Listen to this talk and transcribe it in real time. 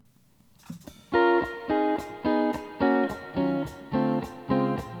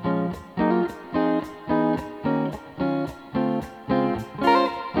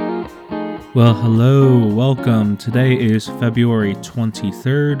Well, hello, welcome. Today is February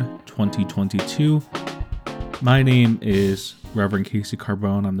 23rd, 2022. My name is Reverend Casey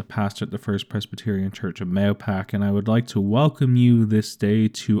Carbone. I'm the pastor at the First Presbyterian Church of Mahopac, and I would like to welcome you this day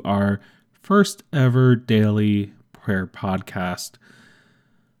to our first ever daily prayer podcast.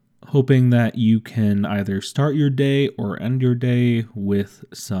 Hoping that you can either start your day or end your day with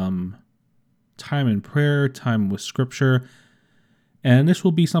some time in prayer, time with scripture. And this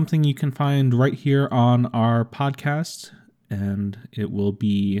will be something you can find right here on our podcast, and it will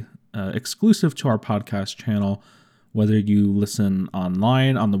be exclusive to our podcast channel, whether you listen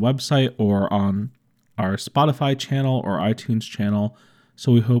online on the website or on our Spotify channel or iTunes channel.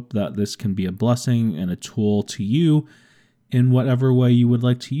 So we hope that this can be a blessing and a tool to you in whatever way you would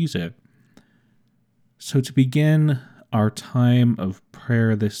like to use it. So to begin our time of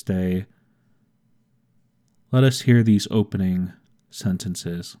prayer this day, let us hear these opening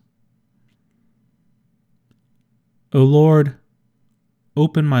sentences. O Lord,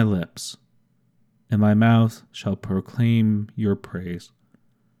 open my lips, and my mouth shall proclaim your praise.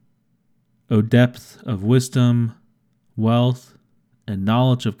 O depth of wisdom, wealth, and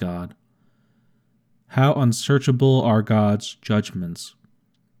knowledge of God, how unsearchable are God's judgments,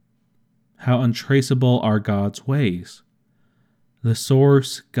 how untraceable are God's ways, the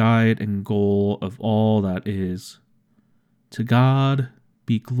source, guide, and goal of all that is. To God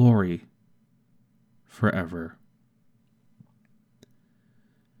be glory forever.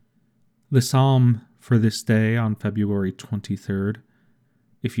 The psalm for this day on February 23rd,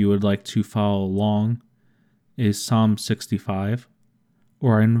 if you would like to follow along, is Psalm 65,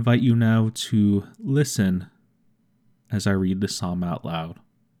 or I invite you now to listen as I read the psalm out loud.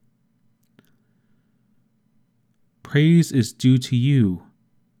 Praise is due to you,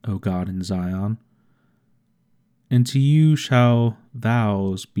 O God in Zion, and to you shall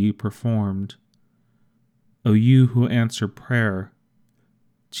vows be performed. O you who answer prayer,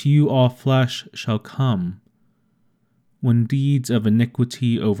 to you all flesh shall come. When deeds of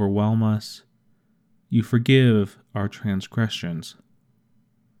iniquity overwhelm us, you forgive our transgressions.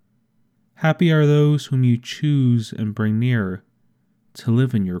 Happy are those whom you choose and bring near to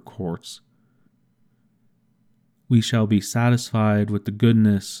live in your courts. We shall be satisfied with the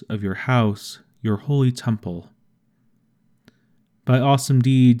goodness of your house, your holy temple. By awesome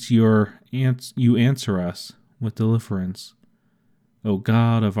deeds you answer us with deliverance, O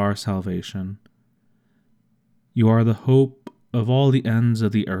God of our salvation. You are the hope of all the ends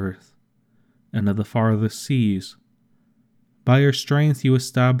of the earth and of the farthest seas. By your strength you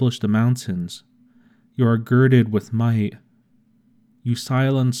establish the mountains. You are girded with might. You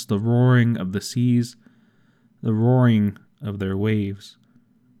silence the roaring of the seas, the roaring of their waves,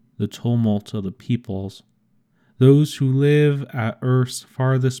 the tumult of the peoples. Those who live at earth's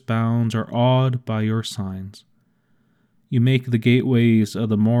farthest bounds are awed by your signs. You make the gateways of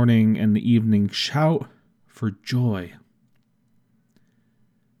the morning and the evening shout for joy.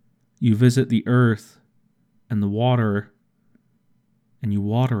 You visit the earth and the water, and you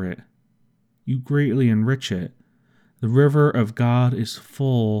water it. You greatly enrich it. The river of God is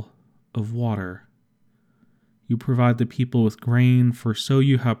full of water. You provide the people with grain, for so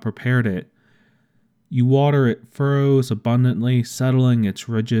you have prepared it. You water its furrows abundantly, settling its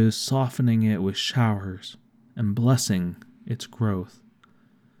ridges, softening it with showers, and blessing its growth.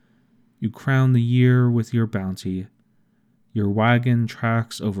 You crown the year with your bounty. Your wagon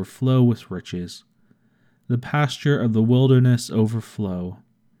tracks overflow with riches. The pasture of the wilderness overflow.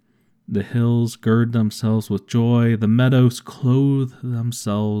 The hills gird themselves with joy. The meadows clothe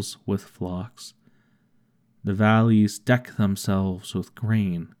themselves with flocks. The valleys deck themselves with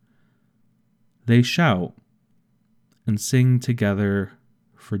grain. They shout and sing together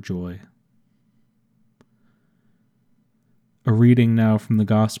for joy. A reading now from the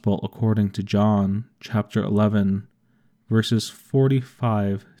Gospel according to John, chapter 11, verses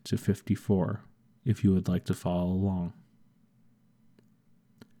 45 to 54, if you would like to follow along.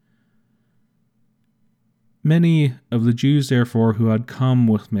 Many of the Jews, therefore, who had come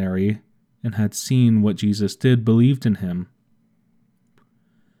with Mary and had seen what Jesus did, believed in him.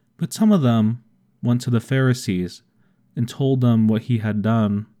 But some of them went to the Pharisees and told them what he had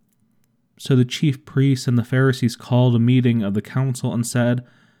done. So the chief priests and the Pharisees called a meeting of the council and said,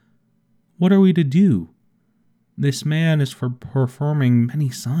 "What are we to do? This man is performing many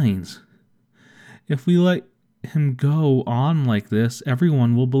signs. If we let him go on like this,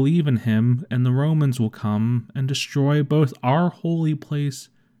 everyone will believe in him, and the Romans will come and destroy both our holy place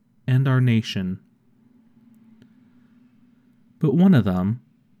and our nation." But one of them,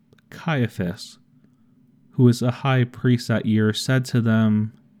 Caiaphas, who was a high priest that year, said to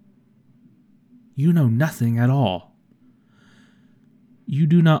them, you know nothing at all. You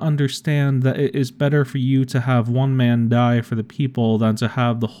do not understand that it is better for you to have one man die for the people than to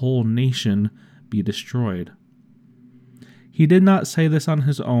have the whole nation be destroyed. He did not say this on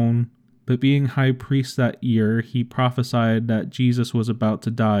his own, but being high priest that year, he prophesied that Jesus was about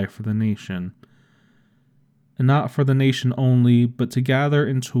to die for the nation. And not for the nation only, but to gather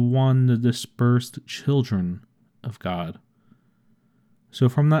into one the dispersed children of God. So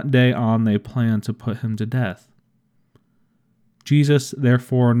from that day on, they planned to put him to death. Jesus,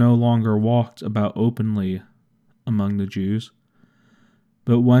 therefore, no longer walked about openly among the Jews,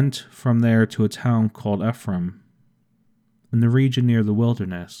 but went from there to a town called Ephraim, in the region near the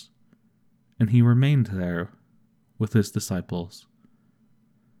wilderness, and he remained there with his disciples.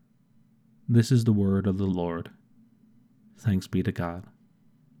 This is the word of the Lord. Thanks be to God.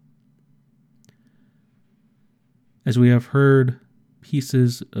 As we have heard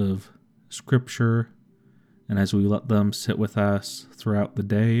pieces of Scripture, and as we let them sit with us throughout the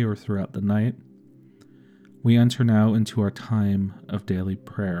day or throughout the night, we enter now into our time of daily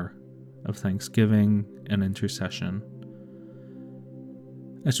prayer, of thanksgiving and intercession.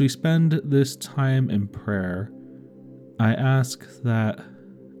 As we spend this time in prayer, I ask that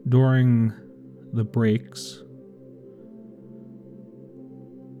during the breaks,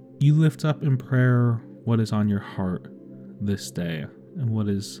 you lift up in prayer what is on your heart this day and what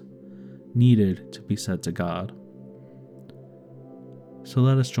is needed to be said to God. So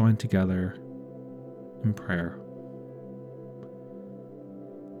let us join together in prayer.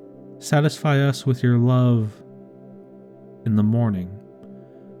 Satisfy us with your love in the morning,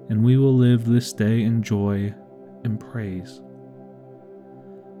 and we will live this day in joy and praise.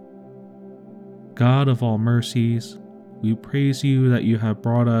 God of all mercies, we praise you that you have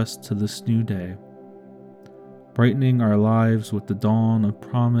brought us to this new day, brightening our lives with the dawn of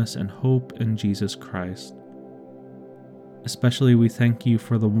promise and hope in Jesus Christ. Especially we thank you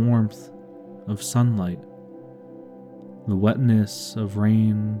for the warmth of sunlight, the wetness of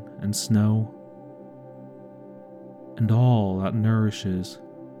rain and snow, and all that nourishes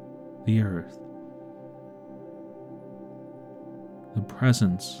the earth. The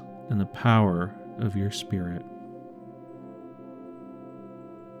presence and the power of your Spirit.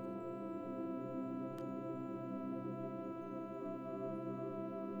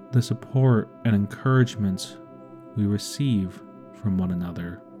 The support and encouragement we receive from one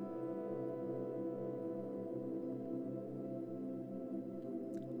another.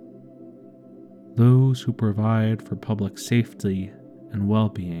 Those who provide for public safety and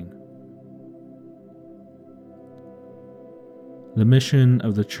well-being. The mission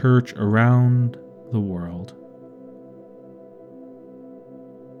of the Church around the world.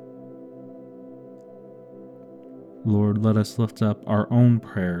 Lord, let us lift up our own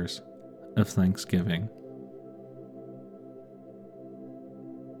prayers of thanksgiving.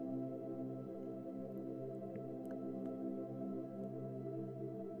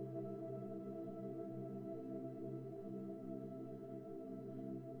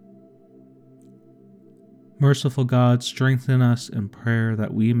 Merciful God, strengthen us in prayer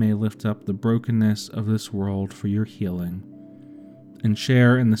that we may lift up the brokenness of this world for your healing and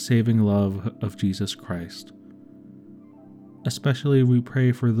share in the saving love of Jesus Christ. Especially we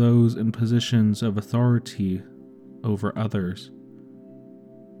pray for those in positions of authority over others,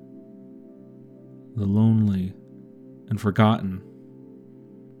 the lonely and forgotten,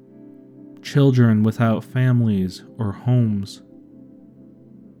 children without families or homes,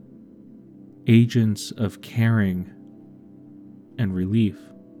 agents of caring and relief,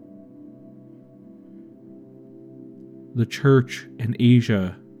 the Church in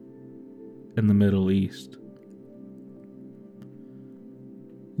Asia and the Middle East.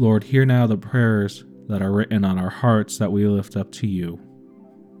 Lord, hear now the prayers that are written on our hearts that we lift up to you.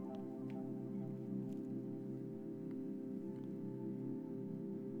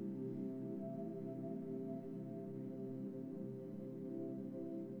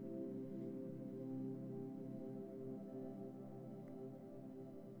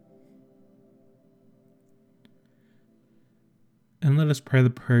 And let us pray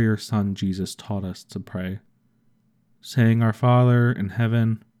the prayer your Son Jesus taught us to pray, saying, Our Father in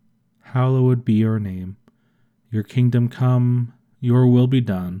heaven, hallowed be your name. Your kingdom come, your will be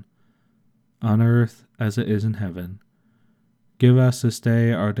done, on earth as it is in heaven. Give us this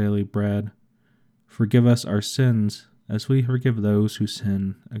day our daily bread. Forgive us our sins as we forgive those who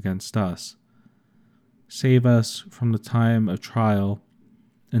sin against us. Save us from the time of trial,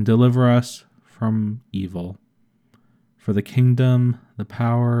 and deliver us from evil. For the kingdom, the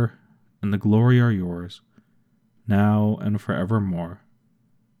power, and the glory are yours, now and forevermore.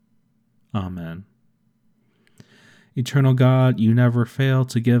 Amen. Eternal God, you never fail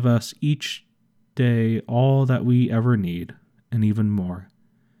to give us each day all that we ever need, and even more.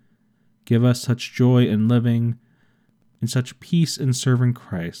 Give us such joy in living and such peace in serving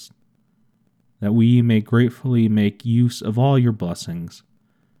Christ, that we may gratefully make use of all your blessings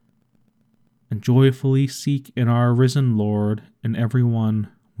and joyfully seek in our risen Lord and everyone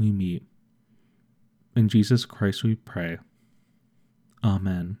we meet. In Jesus Christ we pray.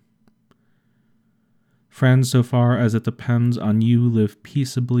 Amen. Friends, so far as it depends on you, live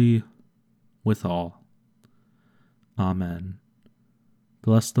peaceably with all. Amen.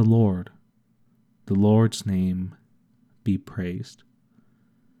 Bless the Lord. The Lord's name be praised.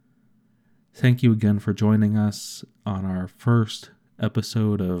 Thank you again for joining us on our first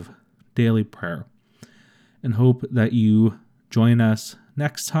episode of Daily Prayer, and hope that you join us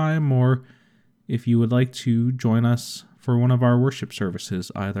next time, or if you would like to join us for one of our worship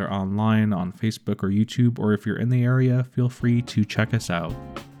services, either online on Facebook or YouTube, or if you're in the area, feel free to check us out.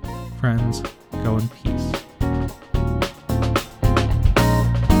 Friends, go in peace.